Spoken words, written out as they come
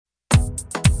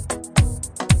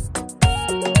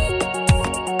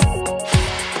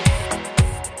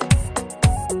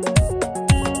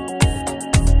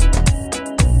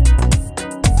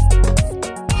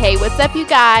Hey, what's up, you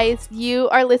guys? You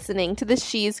are listening to the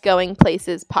She's Going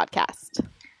Places podcast.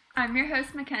 I'm your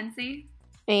host, Mackenzie.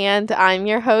 And I'm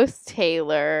your host,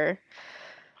 Taylor.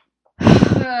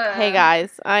 Hey,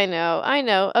 guys. I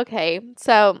know. Okay,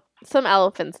 so some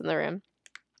elephants in the room.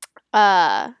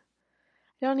 I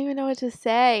don't even know what to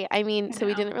say. So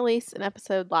we didn't release an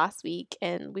episode last week,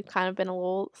 and we've kind of been a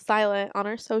little silent on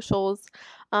our socials.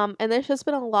 And there's just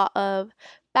been a lot of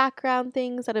background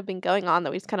things that have been going on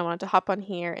that we just kind of wanted to hop on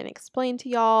here and explain to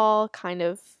y'all, kind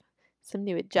of some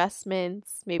new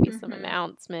adjustments, maybe some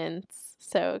announcements.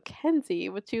 So, Kenzie,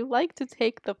 would you like to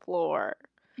take the floor?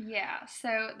 Yeah,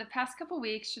 so the past couple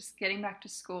weeks, just getting back to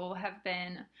school, have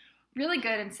been really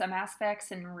good in some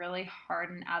aspects and really hard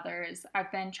in others.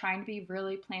 I've been trying to be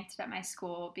really planted at my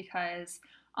school because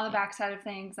on the backside of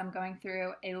things, I'm going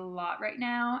through a lot right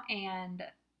now, and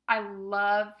I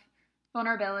love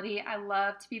vulnerability. I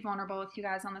love to be vulnerable with you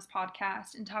guys on this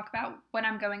podcast and talk about what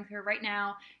I'm going through right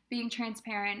now, being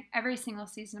transparent every single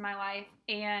season of my life.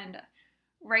 And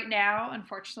right now,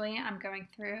 unfortunately, I'm going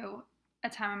through a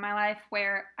time in my life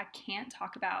where I can't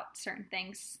talk about certain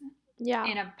things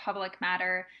in a public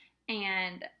matter.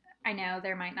 And I know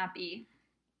there might not be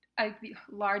a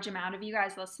large amount of you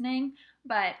guys listening,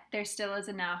 but there still is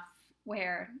enough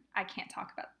where I can't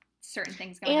talk about certain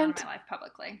things going on in my life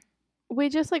publicly. We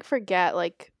just forget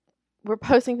we're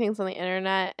posting things on the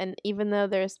internet, and even though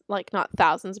there's not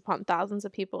thousands upon thousands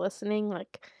of people listening,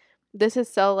 this is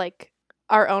so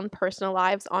our own personal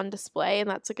lives on display, and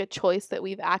that's a choice that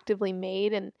we've actively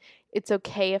made, and it's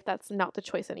okay if that's not the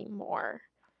choice anymore.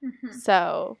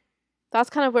 So that's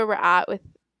kind of where we're at with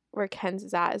where Ken's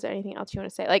is at. Is there anything else you want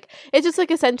to say? It's just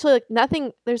essentially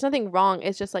nothing, there's nothing wrong.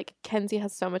 It's just Kenzie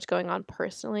has so much going on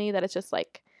personally that it's just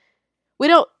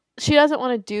she doesn't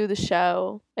want to do the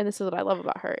show, and this is what I love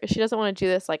about her, is she doesn't want to do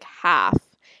this half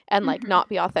and not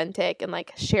be authentic and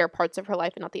share parts of her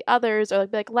life and not the others, or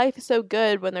be life is so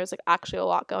good when there's actually a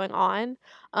lot going on.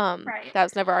 Right. That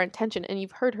was never our intention, and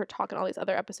you've heard her talk in all these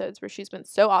other episodes where she's been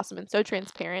so awesome and so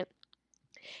transparent,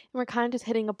 and we're kind of just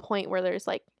hitting a point where there's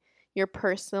your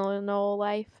personal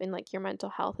life and your mental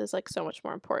health is so much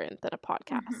more important than a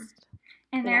podcast.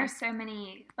 And there are so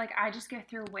many, I just go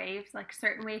through waves.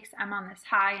 Certain weeks I'm on this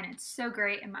high and it's so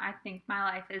great and I think my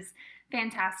life is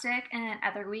fantastic. And then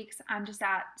other weeks I'm just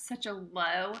at such a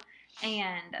low.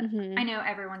 And I know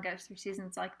everyone goes through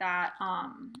seasons like that.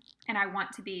 And I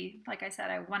want to be, like I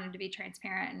said, I wanted to be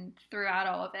transparent and throughout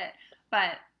all of it.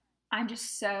 But I'm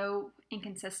just so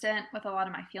inconsistent with a lot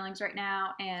of my feelings right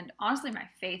now. And honestly, my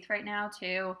faith right now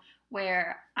too,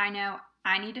 where I know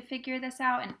I need to figure this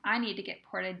out and I need to get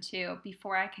poured into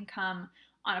before I can come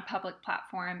on a public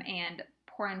platform and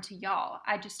pour into y'all.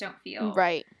 I just don't feel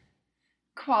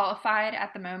qualified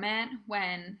at the moment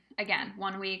when, again,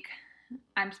 one week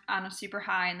I'm on a super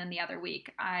high and then the other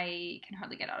week I can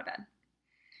hardly get out of bed.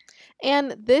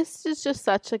 And this is just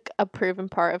such a proven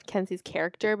part of Kenzie's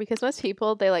character, because most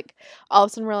people, they all of a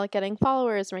sudden we're getting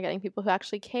followers and we're getting people who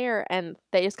actually care, and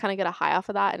they just kind of get a high off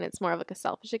of that, and it's more of a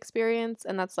selfish experience,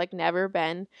 and that's never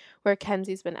been where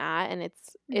Kenzie's been at, and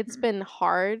it's been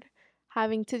hard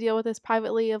having to deal with this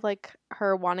privately of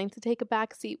her wanting to take a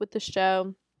back seat with the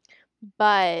show,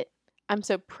 but I'm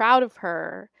so proud of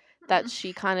her that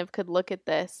she kind of could look at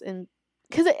this, and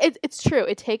because it's true.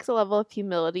 It takes a level of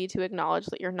humility to acknowledge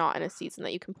that you're not in a season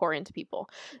that you can pour into people.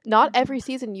 Not every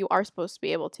season you are supposed to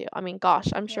be able to. I mean, gosh,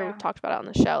 I'm sure we've talked about it on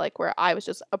the show, where I was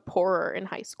just a pourer in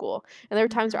high school. And there were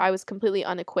times where I was completely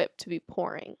unequipped to be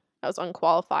pouring. I was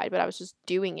unqualified, but I was just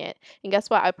doing it. And guess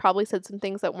what? I probably said some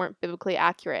things that weren't biblically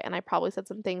accurate, and I probably said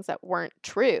some things that weren't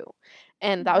true.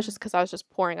 And that was just because I was just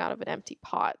pouring out of an empty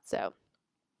pot. So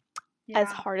as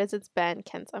hard as it's been,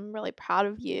 Kent, I'm really proud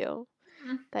of you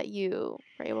that you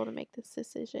were able to make this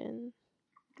decision.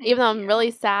 Even though I'm really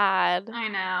sad. I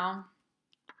know.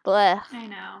 Blech. I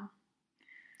know.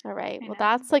 All right. Well,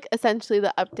 that's essentially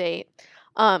the update.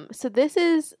 So this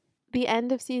is the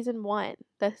end of season 1.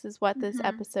 This is what this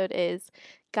episode is.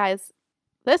 Guys,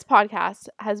 this podcast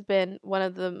has been one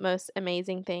of the most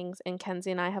amazing things, and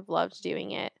Kenzie and I have loved doing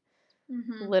it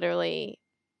literally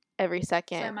every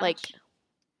second. So much.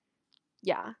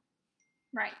 Yeah.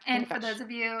 Right. And for those of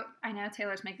you, I know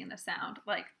Taylor's making this sound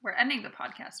we're ending the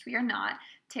podcast. We are not.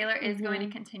 Taylor is going to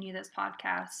continue this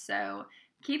podcast. So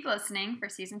keep listening for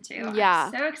season 2. Yeah.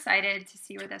 I'm so excited to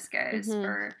see where this goes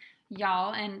for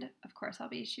y'all. And of course, I'll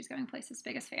be She's Going Places'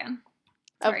 biggest fan.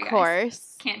 Of Sorry, guys.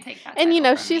 course. Can't take that And,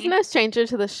 title from she's me. no stranger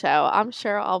to the show. I'm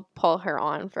sure I'll pull her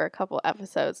on for a couple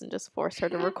episodes and just force her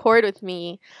to record with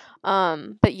me.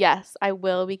 But yes, I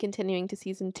will be continuing to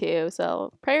season 2.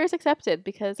 So prayers accepted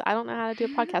because I don't know how to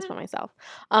do a podcast by myself.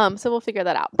 So we'll figure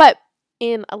that out. But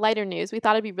in a lighter news, we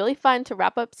thought it'd be really fun to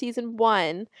wrap up season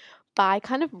 1 by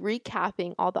kind of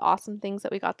recapping all the awesome things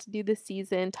that we got to do this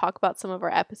season, talk about some of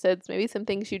our episodes, maybe some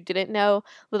things you didn't know, a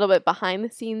little bit behind the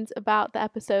scenes about the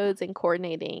episodes and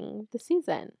coordinating the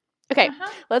season. Okay,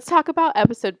 let's talk about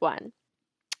episode 1.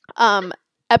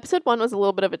 Episode 1 was a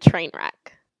little bit of a train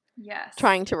wreck. Yes.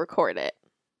 Trying to record it.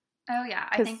 Oh, yeah.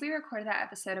 I think we recorded that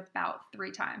episode about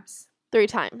 3 times. 3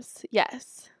 times,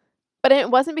 yes. But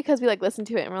it wasn't because we listened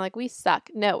to it and we're like, we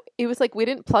suck. No, it was we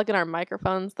didn't plug in our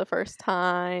microphones the first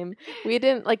time. We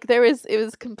didn't it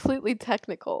was completely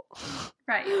technical.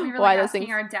 Right. We were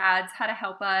asking our dads how to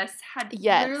help us, had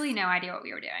literally no idea what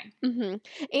we were doing.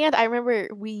 Mm-hmm. And I remember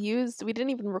we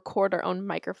didn't even record our own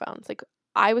microphones.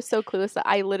 I was so clueless that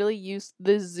I literally used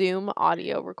the Zoom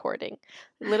audio recording.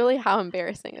 Literally, how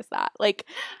embarrassing is that?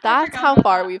 That's how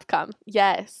far we've come.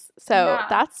 Yes. So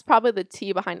that's probably the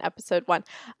tea behind episode 1.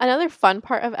 Another fun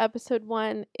part of episode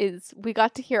 1 is we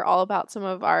got to hear all about some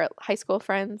of our high school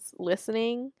friends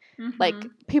listening. Mm-hmm.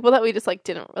 People that we just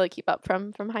didn't really keep up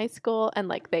from high school, and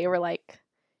they were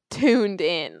tuned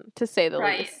in, to say the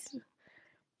least.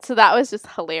 So that was just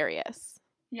hilarious.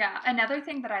 Yeah, another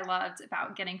thing that I loved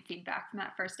about getting feedback from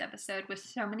that first episode was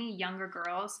so many younger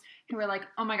girls who were like,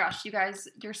 oh my gosh, you guys,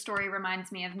 your story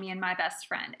reminds me of me and my best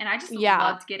friend. And I just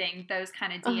loved getting those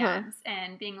kind of DMs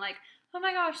and being like, oh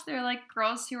my gosh, they're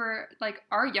girls who are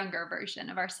our younger version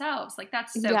of ourselves.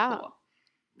 That's so cool.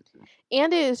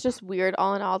 And it is just weird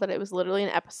all in all that it was literally an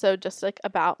episode just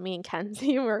about me and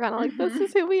Kenzie. And we were kind of this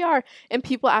is who we are. And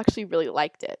people actually really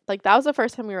liked it. That was the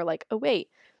first time we were like, oh wait.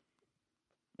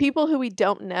 People who we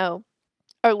don't know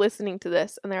are listening to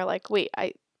this and they're like, wait,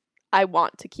 I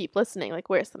want to keep listening.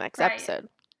 Where's the next episode?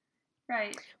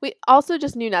 Right. We also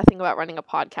just knew nothing about running a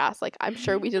podcast. I'm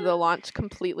sure we did the launch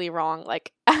completely wrong.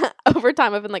 Over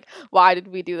time, I've been why did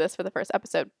we do this for the first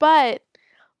episode? But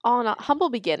all in all, humble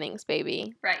beginnings,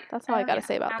 baby. Right. That's all I got to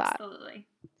say about that. Absolutely.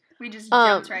 We just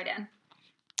jumped right in.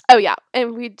 Oh, yeah.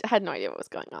 And we had no idea what was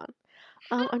going on.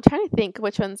 I'm trying to think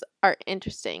which ones are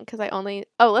interesting because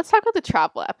let's talk about the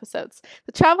travel episodes.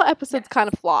 The travel episodes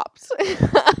kind of flopped.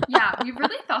 Yeah, we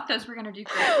really thought those were going to do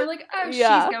great. We're like, she's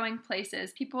going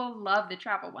places. People love the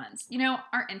travel ones.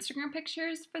 Our Instagram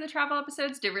pictures for the travel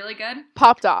episodes did really good.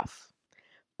 Popped off.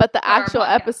 But the actual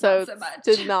episodes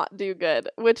did not do good,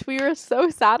 which we were so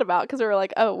sad about because we were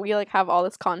like, oh, we have all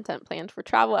this content planned for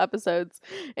travel episodes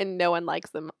and no one likes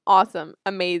them. Awesome.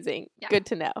 Amazing. Yeah. Good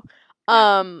to know.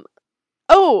 Yeah.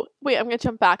 Oh, wait, I'm going to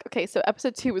jump back. Okay, so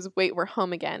episode 2 was Wait, We're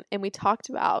Home Again. And we talked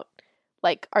about,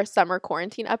 our summer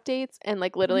quarantine updates. And,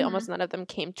 literally almost none of them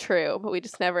came true. But we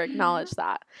just never acknowledged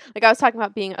that. I was talking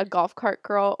about being a golf cart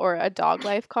girl or a dog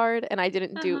lifeguard. And I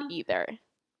didn't do either.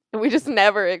 And we just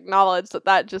never acknowledged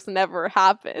that just never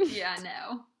happened. Yeah,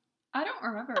 no. I don't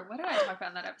remember. What did I talk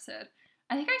about in that episode?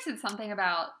 I think I said something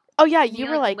about... Oh, yeah, you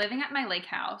were living at my lake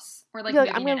house. Or I'm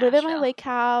going to live at my lake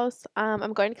house.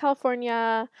 I'm going to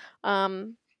California.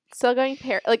 Still going to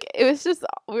Paris. It was just,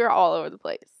 we were all over the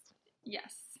place.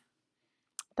 Yes.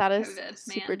 That is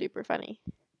super duper funny.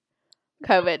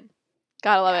 COVID.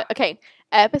 Gotta love it. Okay.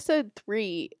 Episode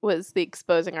 3 was the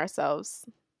exposing ourselves,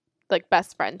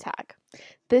 best friend tag.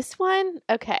 This one,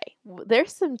 okay.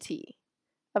 There's some tea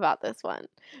about this one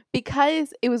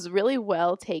because it was really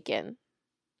well taken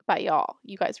by y'all.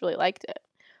 You guys really liked it.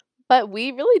 But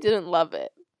we really didn't love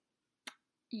it.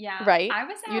 Yeah. Right?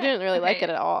 You didn't really like it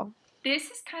at all. This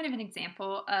is kind of an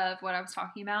example of what I was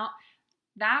talking about.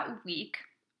 That week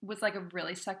was a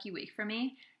really sucky week for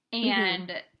me.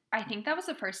 And I think that was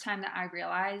the first time that I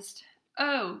realized,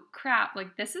 oh, crap,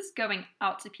 this is going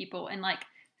out to people and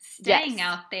staying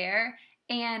out there.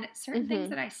 And certain things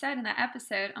that I said in that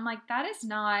episode, I'm like, that is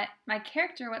not my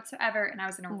character whatsoever. And I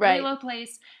was in a really low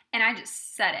place, and I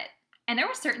just said it. And there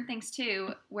were certain things,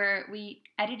 too, where we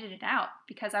edited it out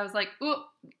because I was like, oh,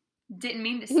 didn't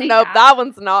mean to say that. Nope, that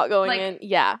one's not going in.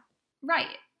 Yeah.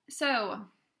 Right. So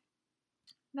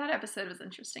that episode was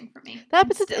interesting for me. That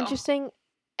episode's interesting.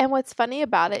 And what's funny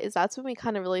about it is that's when we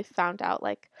kind of really found out,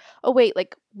 oh, wait,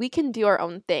 we can do our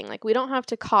own thing. We don't have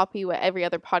to copy what every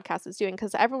other podcast is doing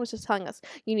because everyone was just telling us,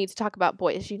 you need to talk about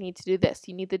boys, you need to do this,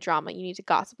 you need the drama, you need to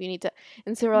gossip, you need to.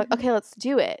 And so we're like, okay, let's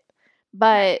do it.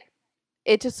 But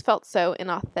it just felt so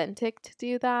inauthentic to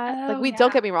do that. Oh,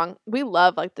 don't get me wrong. We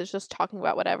love, there's just talking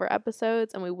about whatever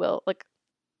episodes, and we will,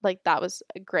 that was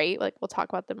great. We'll talk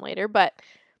about them later. But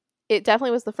it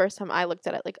definitely was the first time I looked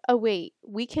at it like, oh wait,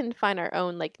 we can find our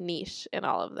own like niche in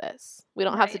all of this. We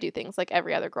don't have to Right. do things like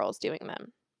every other girl is doing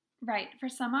them. Right. For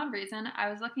some odd reason, I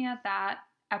was looking at that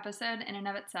episode in and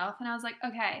of itself, and I was like,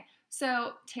 okay,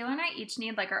 so Taylor and I each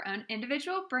need like our own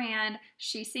individual brand.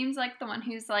 She seems like the one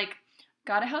who's like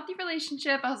got a healthy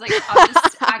relationship. I was like, I'll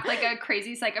just act like a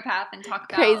crazy psychopath and talk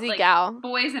about Crazy like gal.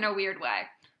 boys in a weird way.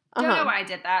 Don't know why I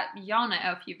did that. Y'all know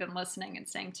if you've been listening and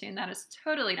staying tuned. That is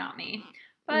totally not me.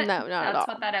 But No, not at that's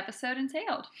all. what that episode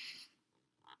entailed.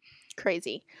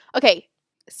 Crazy. Okay,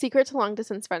 Secret to Long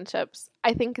Distance Friendships,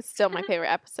 I think is still my favorite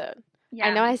episode. Yeah,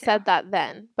 I know me I too. said that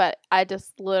then, but I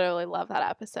just literally love that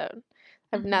episode.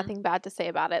 I have Mhm. nothing bad to say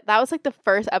about it. That was like the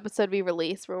first episode we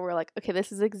released where we're like, okay,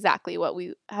 this is exactly what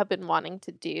we have been wanting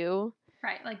to do.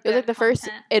 Right, like It was like the first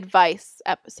content. advice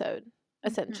episode,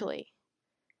 essentially.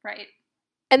 Right.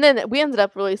 And then we ended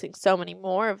up releasing so many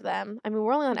more of them. I mean,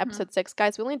 we're only on Mhm. episode 6,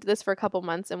 guys. We only did this for a couple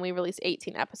months and we released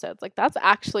 18 episodes. Like, that's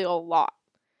actually a lot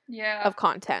Yeah. of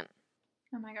content.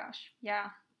 Oh my gosh. Yeah.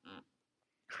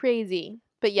 Crazy.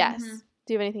 But yes. Mhm.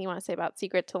 Do you have anything you want to say about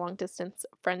Secret to Long Distance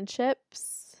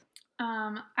Friendships?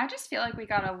 I just feel like we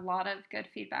got a lot of good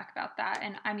feedback about that.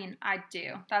 And I mean, I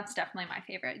do. That's definitely my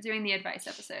favorite, doing the advice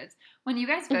episodes. When you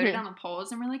guys voted on the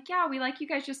polls and we're like, yeah, we like you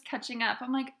guys just catching up.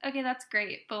 I'm like, okay, that's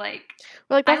great. But like,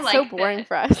 We're like, I that's so like boring that-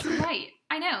 for us. right.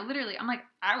 I know, literally. I'm like,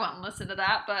 I won't listen to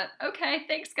that, but okay,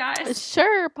 thanks guys.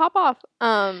 Sure, pop off.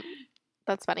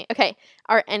 That's funny. Okay,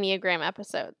 our Enneagram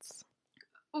episodes.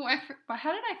 Oh,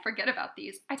 how did I forget about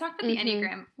these? I talk about the Mhm.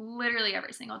 Enneagram literally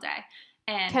every single day.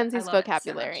 And Kenzie's I love it so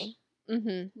vocabulary. much.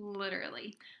 Mm-hmm.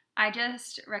 Literally. I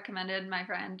just recommended my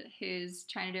friend who's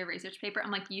trying to do a research paper.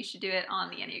 I'm like, you should do it on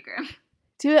the Enneagram.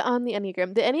 Do it on the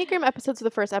Enneagram. The Enneagram episodes are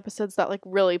the first episodes that like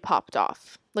really popped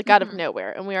off, like out of Mhm.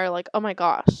 nowhere, and we are like, oh my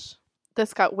gosh,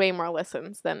 this got way more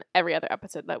listens than every other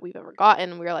episode that we've ever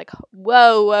gotten. We were like,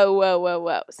 whoa, whoa, whoa, whoa,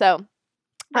 whoa. So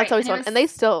that's Right, always and it fun, was- and they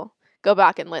still go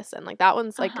back and listen. Like that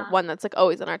one's like Uh-huh. one that's like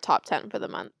always in our top 10 for the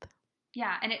month.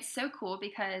 Yeah, and it's so cool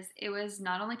because it was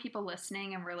not only people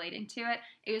listening and relating to it,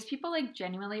 it was people like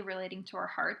genuinely relating to our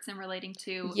hearts and relating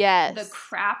to Yes. the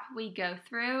crap we go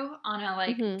through on a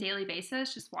like Mhm. daily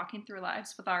basis, just walking through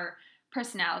lives with our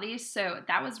personalities. So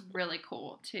that was really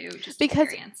cool to just Because-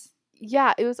 experience.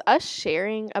 Yeah, it was us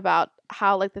sharing about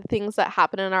how like the things that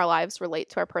happen in our lives relate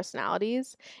to our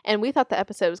personalities. And we thought the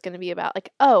episode was going to be about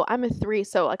like, oh, I'm a 3,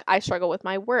 so like I struggle with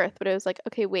my worth. But it was like,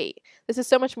 okay, wait, this is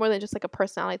so much more than just like a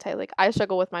personality type. Like I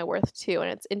struggle with my worth too.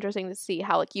 And it's interesting to see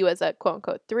how like you as a quote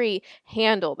unquote 3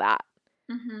 handle that.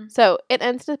 Mm-hmm. So it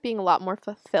ended up being a lot more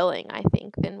fulfilling, I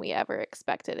think, than we ever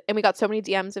expected. And we got so many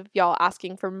DMs of y'all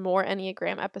asking for more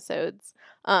Enneagram episodes.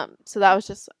 So that was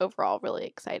just overall really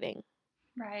exciting.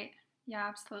 Right. Yeah,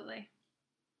 absolutely.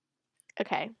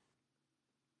 Okay.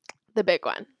 The big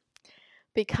one.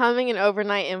 Becoming an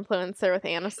overnight influencer with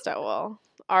Anna Stowell.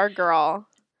 Our girl.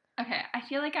 Okay, I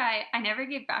feel like I never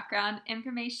gave background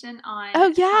information on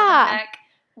Oh, yeah. how the heck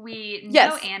we know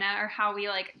Yes. Anna or how we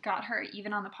like got her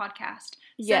even on the podcast.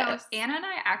 Yes. So Anna and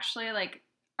I actually like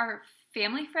are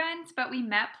family friends, but we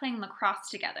met playing lacrosse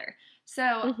together. So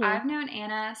Mhm. I've known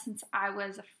Anna since I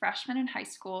was a freshman in high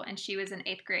school and she was in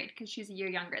 8th grade because she's a year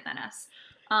younger than us.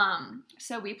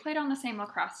 So we played on the same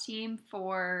lacrosse team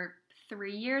for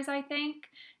 3 years, I think,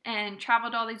 and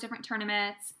traveled to all these different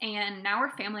tournaments. And now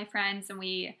we're family friends and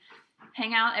we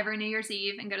hang out every New Year's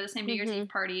Eve and go to the same New Year's Mhm. Eve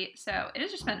party. So it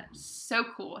has just been so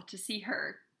cool to see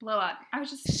her blow up. I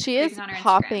was just She is cruising on her Instagram.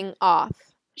 popping off.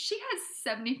 She has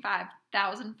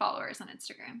 75,000 followers on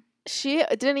Instagram. She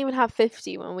didn't even have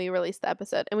 50 when we released the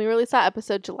episode. And we released that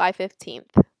episode July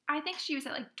 15th. I think she was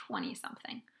at like 20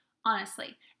 something,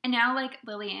 honestly. And now like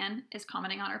Lillian is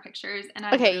commenting on her pictures, and I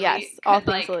Okay, literally yes. All could,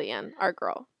 things like, Lillian, our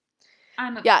girl.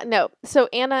 I'm a, Yeah, no. So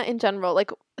Anna in general,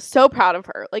 like so proud of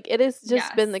her. Like it has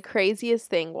just been Yes. the craziest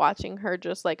thing watching her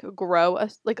just like grow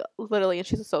like literally, and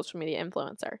she's a social media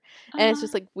influencer. And it's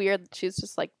just like weird. She's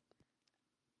just like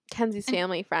Kenzie's And-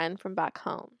 family friend from back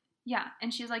home. yeah,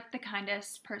 and she's like the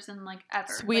kindest person like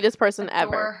ever. Sweetest person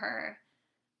adore ever.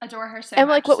 Adore her so And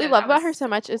much. like what we So love that about her was- so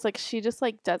much is like she just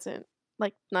like doesn't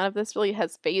like none of this really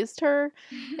has phased her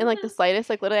in like the slightest.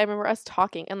 Like literally I remember us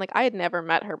talking and like I had never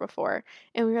met her before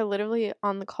and we were literally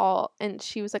on the call and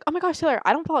she was like, oh my gosh, Taylor,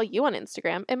 I don't follow you on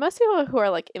Instagram. And most people who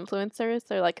are like influencers,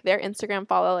 they're like their Instagram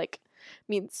follow like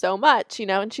means so much, you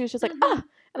know? And she was just like, Mhm.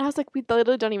 and I was like, we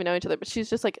literally don't even know each other, but she's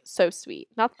just like so sweet.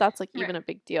 Not that that's like even Right. a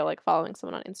big deal, like following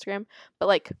someone on Instagram, but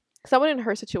like someone in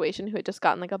her situation who had just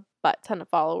gotten like a butt ton of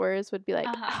followers would be like,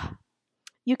 Uh-huh.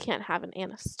 you can't have an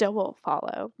Anna Stowell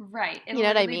follow. Right. It You know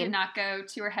what I literally mean? did not go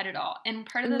to her head at all. And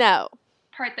part of the No.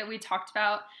 part that we talked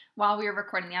about while we were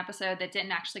recording the episode that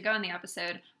didn't actually go in the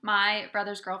episode, my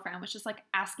brother's girlfriend was just like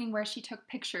asking where she took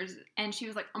pictures, and she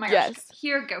was like, oh my gosh,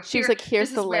 here, go She here. was like, here's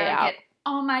this the is where I layout. get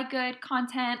all my good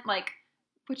content, like,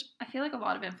 which I feel like a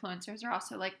lot of influencers are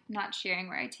also like not sharing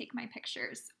where I take my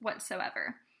pictures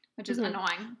whatsoever, which is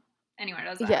annoying. Anyone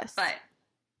does that. Yes. But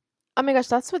oh my gosh,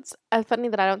 that's what's funny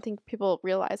that I don't think people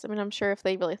realize. I mean, I'm sure if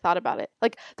they really thought about it.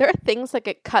 Like, there are things that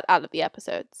get cut out of the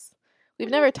episodes. We've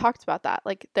never talked about that.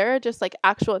 Like, there are just, like,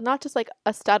 actual, not just, like,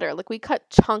 a stutter. Like, we cut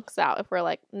chunks out if we're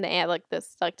like, nah, like,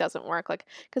 this, like, doesn't work. Like,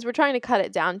 because we're trying to cut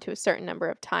it down to a certain number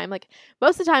of time. Like,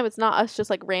 most of the time, it's not us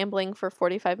just, like, rambling for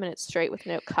 45 minutes straight with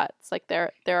no cuts. Like,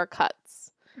 there are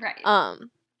cuts. Right. And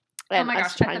oh my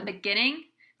gosh, at the beginning,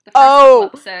 the first couple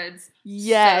episodes,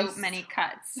 yes. so many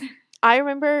cuts. I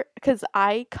remember, because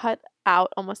I cut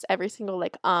out almost every single,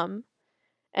 like,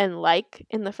 and like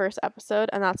in the first episode,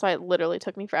 and that's why it literally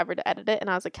took me forever to edit it, and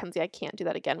I was like, Kenzie, I can't do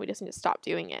that again. We just need to stop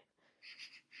doing it.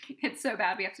 It's so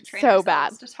bad. We have to train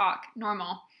ourselves to talk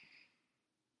normal.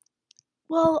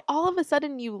 Well, all of a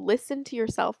sudden you listen to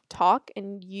yourself talk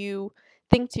and you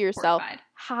think to yourself, horrified.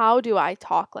 How do I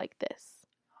talk like this?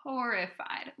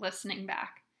 Horrified listening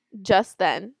back. Just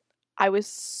then, I was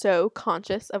so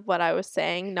conscious of what I was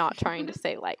saying, not trying to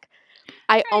say like.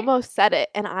 I almost said it,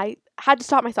 and I had to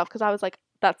stop myself because I was like,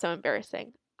 that's so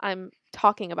embarrassing. I'm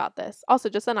talking about this. Also,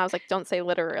 just then I was like, don't say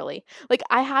literally. Like,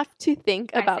 I have to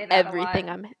think about everything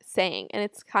I'm saying, and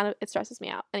it's kind of, it stresses me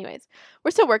out. Anyways,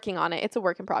 we're still working on it. It's a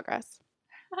work in progress.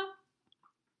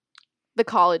 The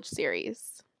college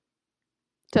series.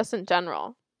 Just in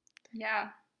general. Yeah.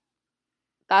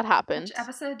 That happened. Which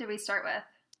episode did we start with?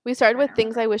 We started with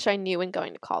things I wish I knew when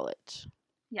going to college.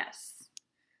 Yes.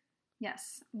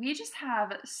 Yes. We just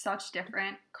have such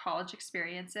different college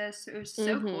experiences. So it was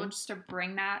so cool just to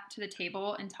bring that to the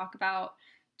table and talk about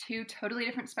two totally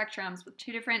different spectrums with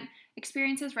two different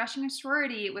experiences, rushing a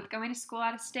sorority, with going to school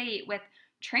out of state, with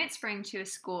transferring to a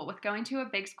school, with going to a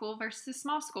big school versus a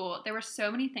small school. There were so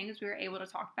many things we were able to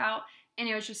talk about, and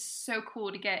it was just so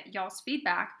cool to get y'all's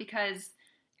feedback because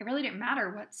it really didn't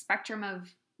matter what spectrum of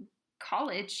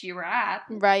college you were at.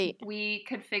 Right. We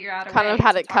could figure out a way kind of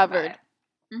had to it talk covered. about it.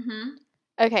 Mm-hmm.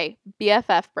 Okay,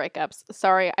 BFF breakups.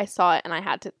 Sorry, I saw it and I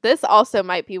had to. This also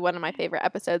might be one of my favorite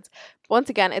episodes. Once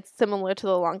again, it's similar to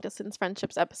the long distance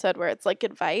friendships episode where it's like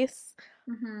advice.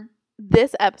 Mm-hmm.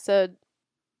 This episode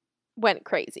went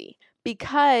crazy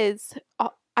because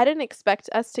I didn't expect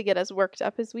us to get as worked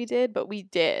up as we did, but we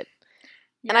did.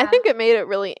 Yeah. And I think it made it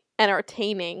really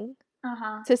entertaining,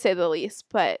 to say the least,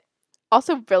 but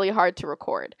also really hard to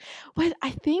record. What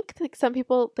I think like some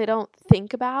people, they don't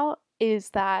think about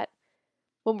is that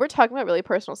when we're talking about really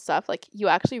personal stuff, like you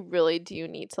actually really do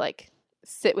need to like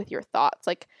sit with your thoughts.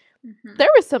 Like there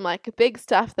was some like big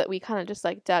stuff that we kind of just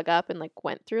like dug up and like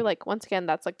went through. Like once again,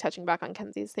 that's like touching back on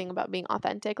Kenzie's thing about being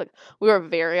authentic. Like we were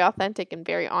very authentic and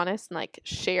very honest and like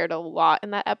shared a lot in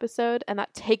that episode, and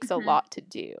that takes a lot to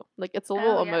do. Like it's a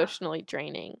little emotionally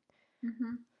draining.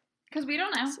 Because we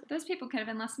don't know. Those people could have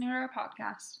been listening to our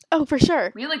podcast. Oh, for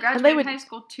sure. We only graduated high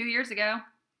school 2 years ago.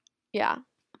 Yeah.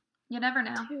 You never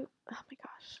know. Oh my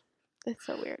gosh. It's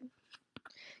so weird.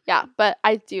 Yeah, but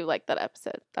I do like that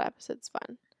episode. That episode's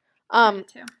fun.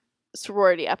 Too.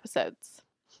 Sorority episodes.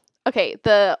 Okay,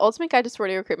 the Ultimate Guide to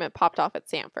Sorority Recruitment popped off at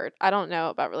Stanford. I don't know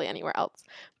about really anywhere else.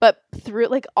 But through,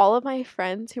 like, all of my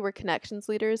friends who were connections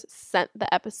leaders sent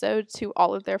the episode to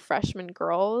all of their freshman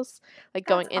girls, like,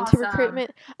 going into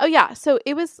recruitment. Oh, yeah. So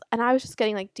it was, and I was just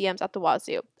getting, like, DMs at the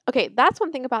wazoo. Okay, that's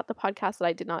one thing about the podcast that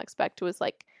I did not expect was,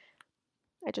 like,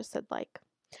 I just said, like,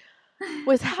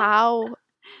 was how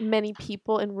many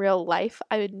people in real life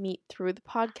I would meet through the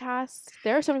podcast.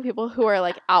 There are so many people who are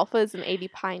like alphas and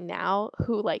ADPi now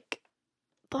who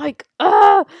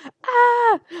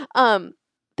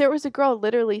there was a girl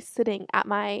literally sitting at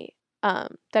my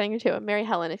dining room table. Mary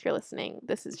Helen, if you're listening,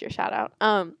 this is your shout out.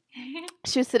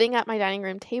 She was sitting at my dining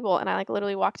room table and I like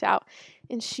literally walked out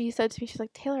and she said to me, she's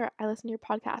like, Taylor, I listen to your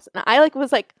podcast. And I like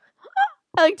was like,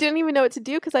 I like didn't even know what to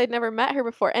do because I had never met her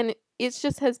before. And it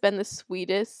just has been the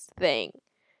sweetest thing.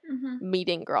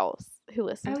 Meeting girls who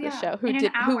listen to the show, who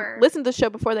listened to the show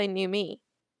before they knew me.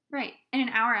 Right. In an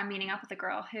hour, I'm meeting up with a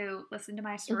girl who listened to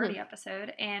my sorority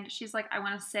episode, and she's like, I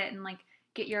want to sit and like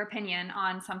get your opinion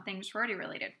on something sorority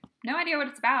related. No idea what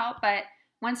it's about, but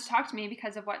wants to talk to me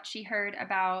because of what she heard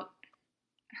about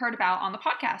on the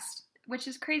podcast, which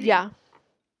is crazy. Yeah.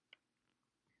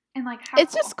 And like,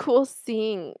 it's just cool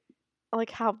seeing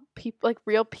like how people, like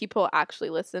real people, actually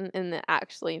listen, and it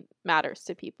actually matters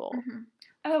to people.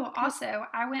 Oh, also,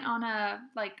 I went on a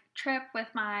like trip with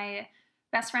my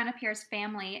best friend up here's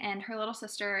family, and her little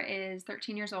sister is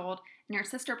 13 years old, and her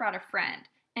sister brought a friend.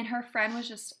 and her friend was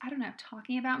just, I don't know,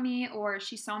 talking about me, or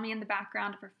she saw me in the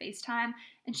background of her FaceTime,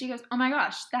 and she goes, oh my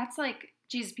gosh, that's like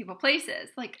Jesus People Places.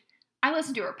 Like, I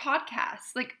listen to her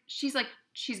podcast. Like, she's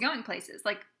going places.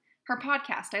 Like, her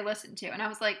podcast I listened to. And I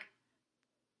was like,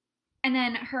 and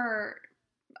then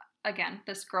again,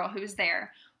 this girl who was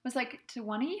there was like, do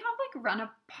one of y'all like run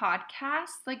a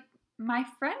podcast? Like, my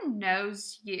friend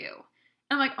knows you.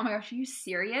 And I'm like, oh my gosh, are you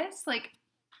serious? Like,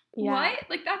 what?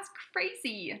 Like, that's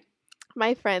crazy.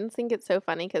 My friends think it's so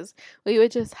funny because we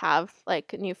would just have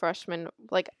like new freshmen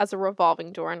like as a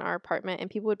revolving door in our apartment, and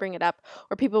people would bring it up,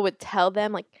 or people would tell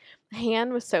them. Like,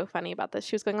 Han was so funny about this.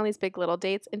 She was going on these big little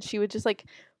dates, and she would just like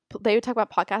they would talk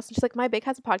about podcasts, and she's like, my big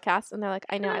has a podcast, and they're like,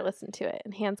 I know, I listen to it.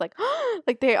 And Han's like,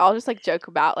 like they all just like joke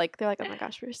about, like they're like, oh my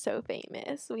gosh, we're so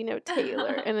famous, we know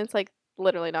Taylor. And it's like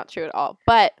literally not true at all,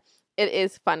 but it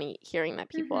is funny hearing that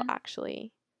people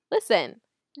actually listen.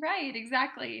 Right,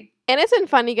 exactly. And it's been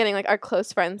funny getting like our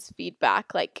close friends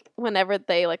feedback, like whenever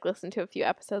they like listen to a few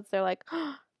episodes, they're like,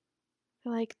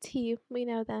 T, we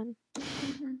know them.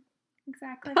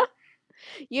 Exactly.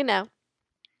 You know.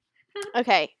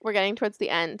 Okay, we're getting towards the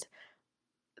end.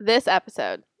 This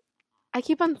episode, I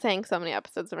keep on saying so many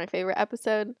episodes are my favorite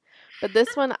episode, but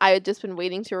this one I had just been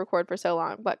waiting to record for so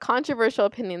long. But controversial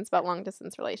opinions about long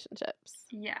distance relationships.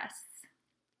 Yes.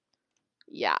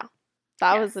 Yeah,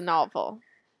 that was a novel.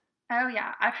 Oh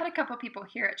yeah, I've had a couple people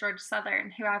here at Georgia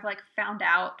Southern who I've like found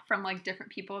out from like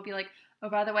different people be like, oh,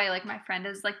 by the way, like my friend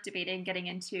is like debating getting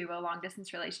into a long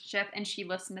distance relationship, and she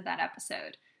listened to that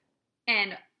episode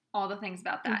and all the things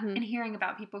about that, and hearing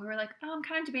about people who are like, oh, I'm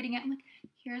kind of debating it. I'm like,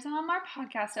 here's our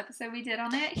podcast episode we did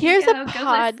on it. Here's a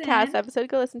podcast episode.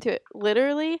 Go listen to it.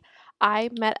 Literally, I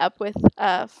met up with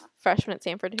a freshman at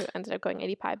Sanford who ended up going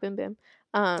 80 Pi, boom, boom.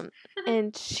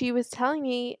 And she was telling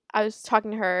me, I was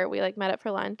talking to her, we like met up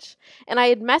for lunch, and I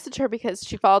had messaged her because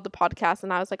she followed the podcast,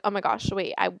 and I was like, oh my gosh,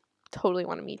 wait, I totally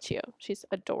want to meet you. She's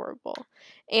adorable.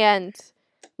 And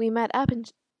we met up, and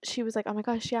she was like, oh my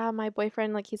gosh, yeah, my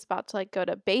boyfriend, like he's about to like go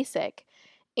to basic.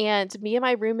 And me and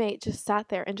my roommate just sat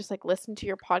there and just like listened to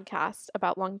your podcast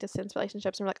about long distance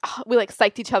relationships, and we're like, oh, we like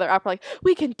psyched each other up. We're like,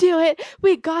 we can do it.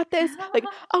 We got this. Like,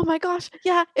 oh my gosh,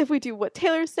 yeah. If we do what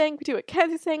Taylor's saying, we do what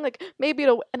Kenzie's saying, like maybe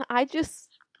it'll. And I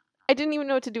didn't even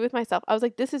know what to do with myself. I was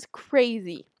like, this is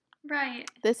crazy. Right.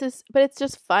 But it's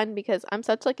just fun because I'm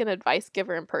such like an advice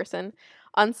giver in person,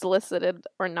 unsolicited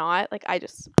or not. Like I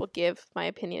just will give my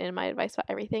opinion and my advice about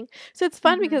everything. So it's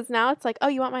fun because now it's like, oh,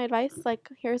 you want my advice? Like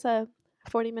here's a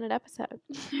 40-minute episode.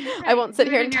 Right. I won't sit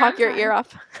here and talk your ear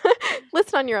off.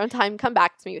 Listen on your own time. Come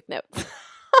back to me with notes.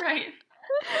 Right.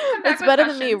 It's better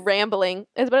than me rambling.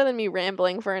 It's better than me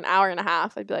rambling for an hour and a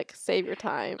half. I'd be like, save your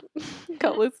time.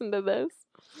 Go listen to this.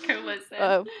 Go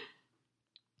listen.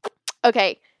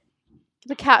 Okay.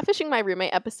 The catfishing my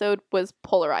roommate episode was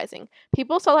polarizing.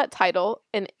 People saw that title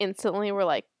and instantly were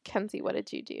like, Kenzie, what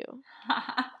did you do?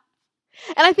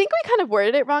 And I think we kind of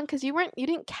worded it wrong because you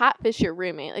didn't catfish your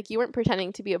roommate. Like you weren't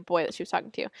pretending to be a boy that she was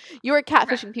talking to. You were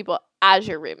catfishing people as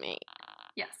your roommate.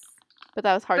 Yes. But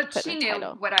that was hard to put in the title. But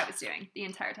she knew what I was doing the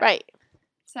entire time. Right.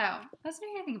 So, that's not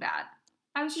anything bad.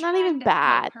 I was not even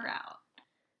bad. Help her out.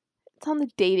 It's on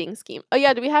the dating scheme. Oh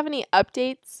yeah, do we have any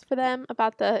updates for them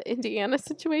about the Indiana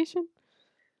situation?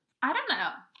 I don't know.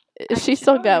 Is she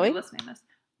still going? Listening to this.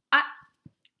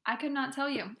 I could not tell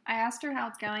you. I asked her how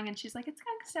it's going, and she's like, it's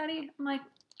going steady. I'm like,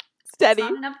 steady?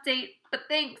 It's not an update, but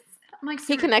thanks. I'm like,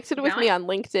 he connected with me on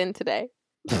LinkedIn today.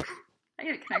 I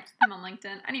gotta connect with him on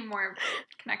LinkedIn. I need more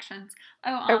connections.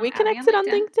 Oh, are we connected on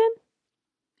LinkedIn?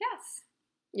 Yes.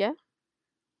 Yeah?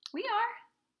 We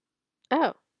are.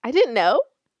 Oh, I didn't know.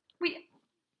 We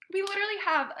literally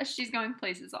have a She's Going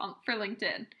Places for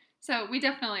LinkedIn. So we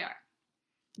definitely are.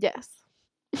 Yes.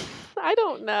 I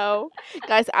don't know.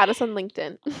 Guys, add us on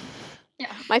LinkedIn.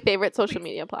 Yeah. My favorite social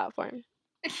media platform.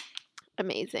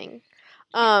 Amazing.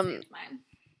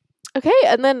 Okay,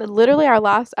 and then literally our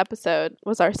last episode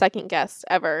was our second guest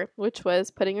ever, which was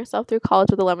putting herself through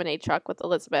college with a lemonade truck with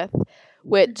Elizabeth,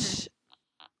 which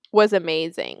was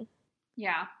amazing.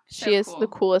 Yeah. She is the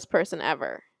coolest person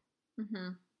ever. Mm-hmm.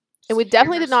 And we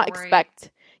definitely did not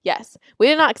expect, we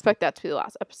did not expect that to be the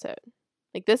last episode.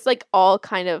 Like this, like all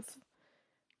kind of,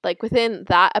 like within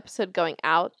that episode going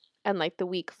out and like the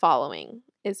week following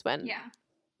is when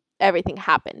everything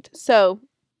happened. So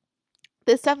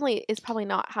this definitely is probably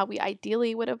not how we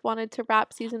ideally would have wanted to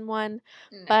wrap season 1,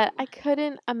 but I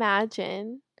couldn't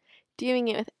imagine doing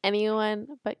it with anyone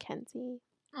but Kenzie.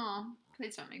 Oh,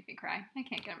 please don't make me cry. I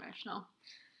can't get emotional.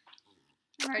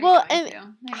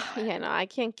 I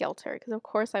can't guilt her because of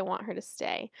course I want her to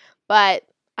stay, but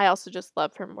I also just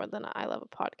love her more than I love a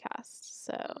podcast.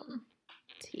 So,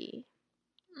 tea.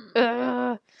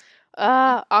 Ugh.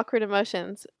 Awkward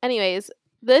emotions. Anyways,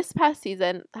 this past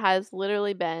season has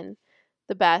literally been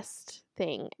the best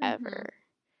thing ever.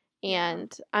 Yeah.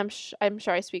 And I'm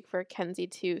sure I speak for Kenzie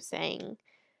too, saying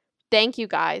thank you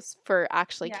guys for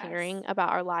actually Yes. caring about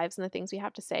our lives and the things we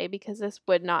have to say, because this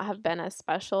would not have been as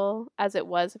special as it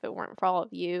was if it weren't for all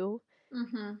of you.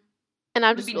 Mm-hmm. And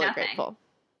I'm Would just be really nothing. grateful.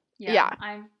 Yeah, Yeah.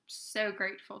 I'm so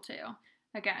grateful too.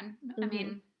 Again, I Mhm.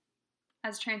 mean,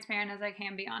 as transparent as I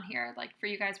can be on here, like for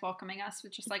you guys welcoming us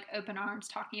with just like open arms,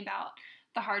 talking about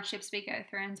the hardships we go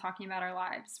through and talking about our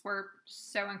lives. We're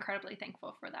so incredibly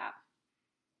thankful for that.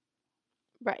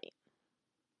 Right.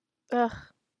 Ugh.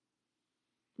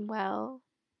 Well,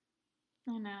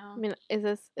 I I know. mean, is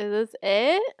this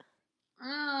it?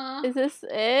 Uh, Is this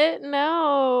it?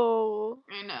 No.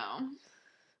 I know.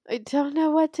 I don't know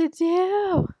what to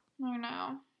do. I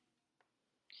know.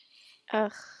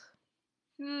 Ugh.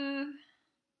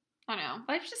 I know.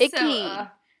 Life's just Icky. so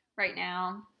right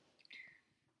now.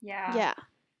 Yeah. Yeah.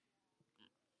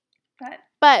 But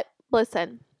But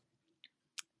listen,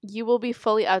 you will be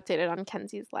fully updated on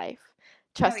Kenzie's life.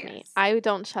 Trust me, yes. I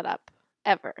don't shut up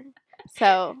ever.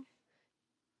 So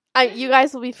you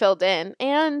guys will be filled in.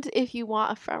 And if you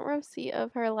want a front row seat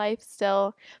of her life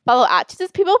still, follow at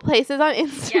Jesus People Places on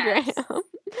Instagram.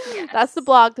 Yes. That's the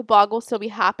blog. The blog will still be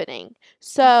happening.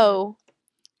 So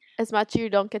as much as you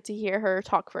don't get to hear her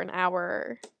talk for an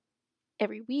hour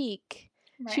every week,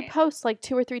 she Right. posts like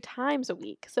 2 or 3 times a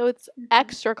week. So it's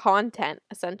extra content,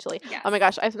 essentially. Yes. Oh my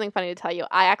gosh, I have something funny to tell you.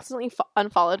 I accidentally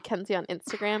unfollowed Kenzie on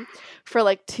Instagram for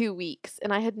like 2 weeks,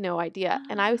 and I had no idea.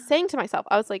 And I was saying to myself,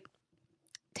 I was like,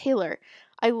 Taylor,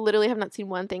 I literally have not seen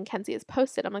one thing Kenzie has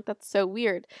posted. I'm like, that's so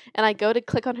weird. And I go to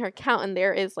click on her account, and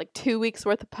there is like 2 weeks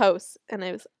worth of posts, and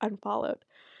I was unfollowed.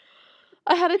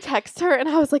 I had to text her, and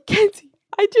I was like, Kenzie,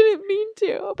 I didn't mean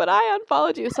to, but I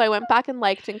unfollowed you. So I went back and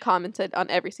liked and commented on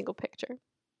every single picture.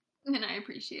 And I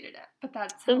appreciated it. But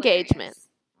that's Engagement. hilarious.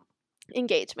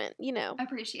 Engagement, you know. I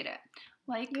appreciate it.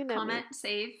 Like, You know comment,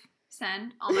 save,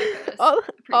 send, all my photos. all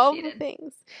the Appreciated.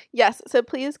 things. Yes, so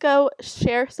please go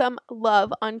share some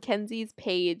love on Kenzie's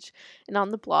page and on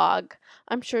the blog.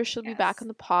 I'm sure she'll be back Yes. on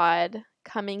the pod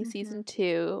coming season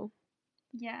 2.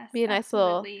 Yes. Be a nice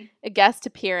absolutely. little a guest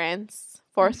appearance.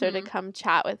 Force her to come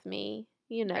chat with me.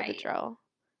 You know the Right. drill.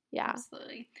 Yeah.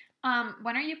 Absolutely.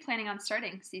 When are you planning on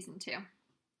starting season 2?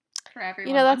 For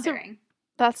everyone wondering.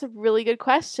 That's a really good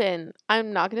question.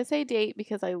 I'm not going to say date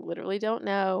because I literally don't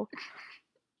know.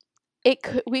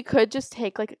 We could just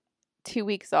take like 2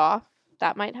 weeks off.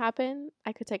 That might happen.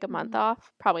 I could take a month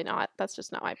off. Probably not. That's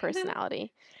just not my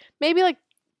personality. Maybe like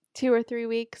 2 or 3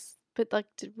 weeks, but like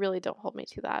really don't hold me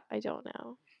to that. I don't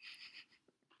know.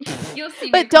 You'll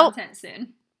see But new content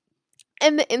soon.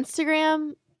 And the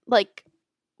Instagram, like,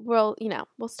 we'll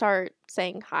start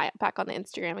saying hi back on the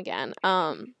Instagram again.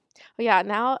 But yeah,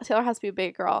 now Taylor has to be a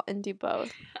big girl and do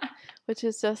both, which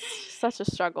is just such a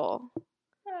struggle.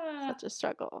 Such a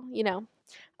struggle, you know.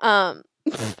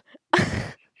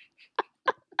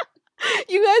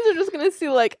 You guys are just gonna see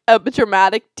like a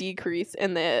dramatic decrease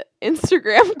in the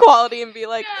Instagram quality and be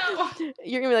like, No.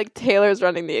 you're gonna be like, Taylor's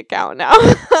running the account now.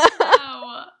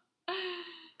 No.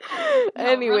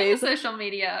 Anyways, running social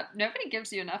media, nobody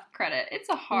gives you enough credit. It's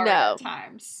a hard No. at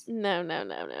times. No.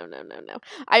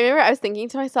 I remember I was thinking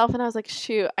to myself and I was like,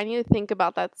 shoot, I need to think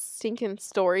about that stinking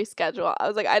story schedule. I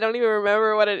was like, I don't even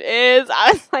remember what it is.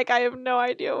 I was like, I have no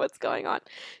idea what's going on.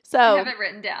 So I have it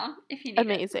written down if you need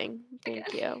amazing. it.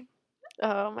 Thank you.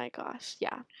 Oh my gosh.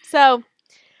 Yeah. So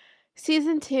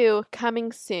season 2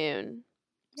 coming soon.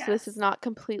 Yes. So this is not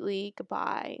completely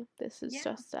goodbye. This is Yeah.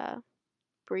 just a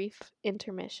brief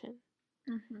intermission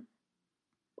Mhm.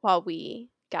 while we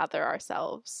gather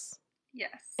ourselves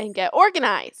Yes. and get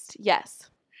organized. Yes.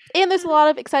 And there's a lot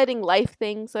of exciting life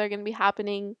things that are going to be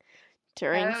happening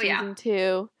during season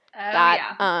 2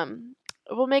 that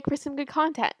will make for some good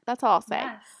content. That's all I'll say.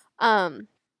 Yes.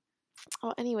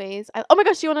 Well, anyways, oh my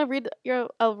gosh, you want to read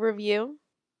a review?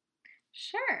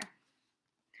 Sure.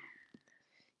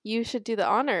 You should do the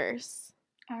honors.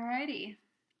 Alrighty.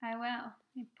 I will.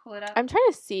 Let me pull it up. I'm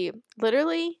trying to see.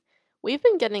 Literally, we've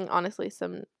been getting, honestly,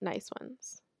 some nice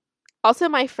ones. Also,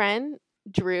 my friend,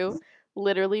 Drew,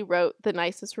 literally wrote the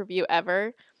nicest review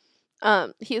ever.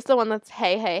 He's the one that's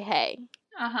hey, hey, hey.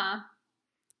 Uh-huh.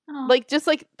 Oh. Like, just,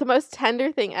 like, the most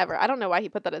tender thing ever. I don't know why he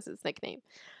put that as his nickname.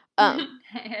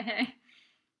 Hey.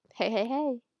 Hey, hey,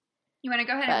 hey. You want to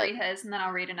go ahead and read his, and then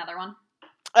I'll read another one?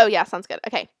 Oh, yeah, sounds good.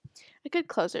 Okay. A good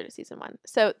closer to season 1.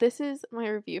 So this is my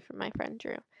review from my friend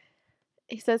Drew.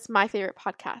 He says, my favorite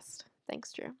podcast.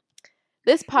 Thanks, Drew.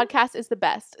 This podcast is the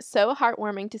best. So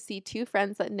heartwarming to see two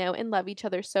friends that know and love each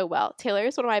other so well. Taylor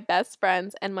is one of my best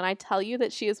friends, and when I tell you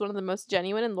that she is one of the most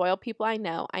genuine and loyal people I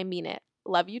know, I mean it.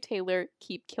 Love you, Taylor.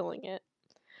 Keep killing it.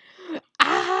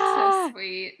 So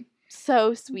sweet.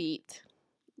 So sweet.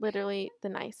 Literally the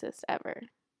nicest ever.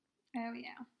 Oh,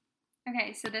 yeah.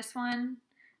 Okay, so this one,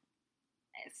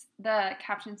 the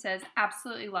caption says,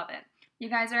 absolutely love it. You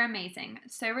guys are amazing,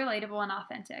 so relatable and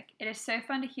authentic. It is so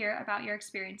fun to hear about your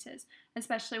experiences,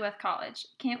 especially with college.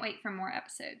 Can't wait for more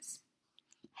episodes.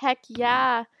 Heck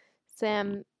yeah,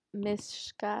 Sam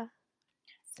Mishka.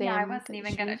 Yeah, I wasn't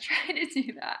even going to try to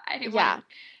do that. I didn't want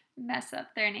to mess up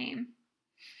their name.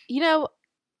 You know,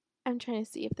 I'm trying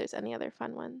to see if there's any other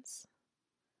fun ones.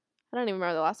 I don't even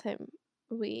remember the last time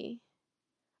we...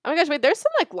 Oh my gosh, wait, there's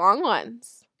some like long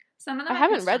ones. Some of them I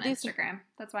haven't read on these. Instagram.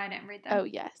 That's why I didn't read them. Oh,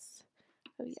 yes.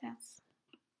 Oh, yes.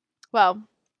 Well,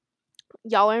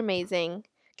 y'all are amazing.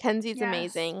 Kenzie's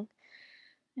amazing.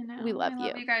 I know. We love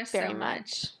you guys very so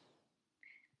much.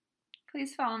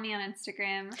 Please follow me on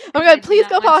Instagram. Oh my God, please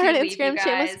go follow her on Instagram.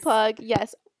 Shameless plug.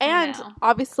 Yes. And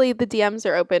obviously the DMs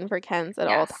are open for Kenz at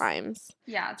all times.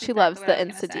 Yeah. She loves the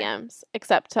Insta DMs,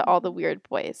 except to all the weird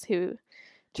boys who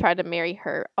try to marry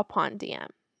her upon DM.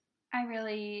 I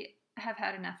really have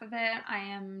had enough of it. I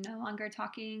am no longer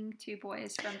talking to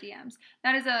boys from DMs.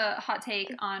 That is a hot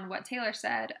take on what Taylor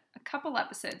said a couple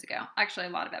episodes ago. Actually,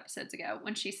 a lot of episodes ago,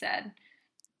 when she said,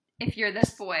 if you're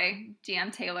this boy,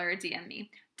 DM Taylor or DM me.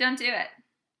 Don't do it.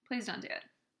 Please don't do it.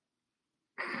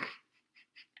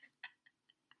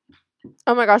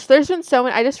 Oh my gosh, there's been so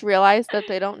many. I just realized that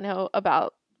they don't know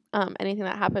about anything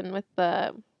that happened with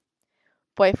the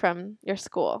boy from your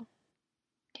school.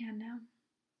 Yeah, no.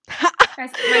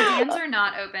 Guys, my DMs are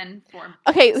not open for...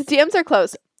 Okay, the DMs are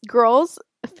closed. Girls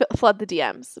flood the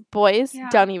DMs. Boys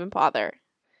don't even bother.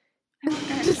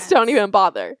 Just don't even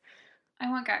bother. I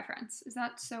want guy friends. Is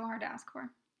that so hard to ask for?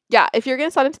 Yeah, if you're going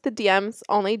to slide into the DMs,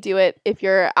 only do it if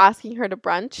you're asking her to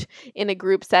brunch in a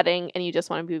group setting and you just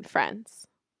want to be friends.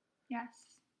 Yes.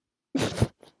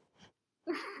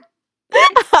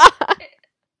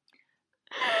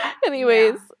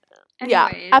 Anyways,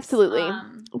 absolutely.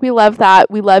 We love that.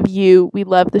 We love you. We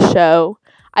love the show.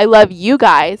 I love you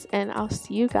guys, and I'll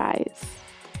see you guys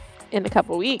in a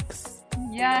couple weeks.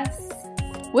 Yes.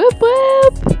 Whoop,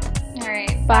 whoop. All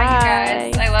right. Bye,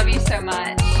 you guys. I love you so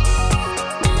much.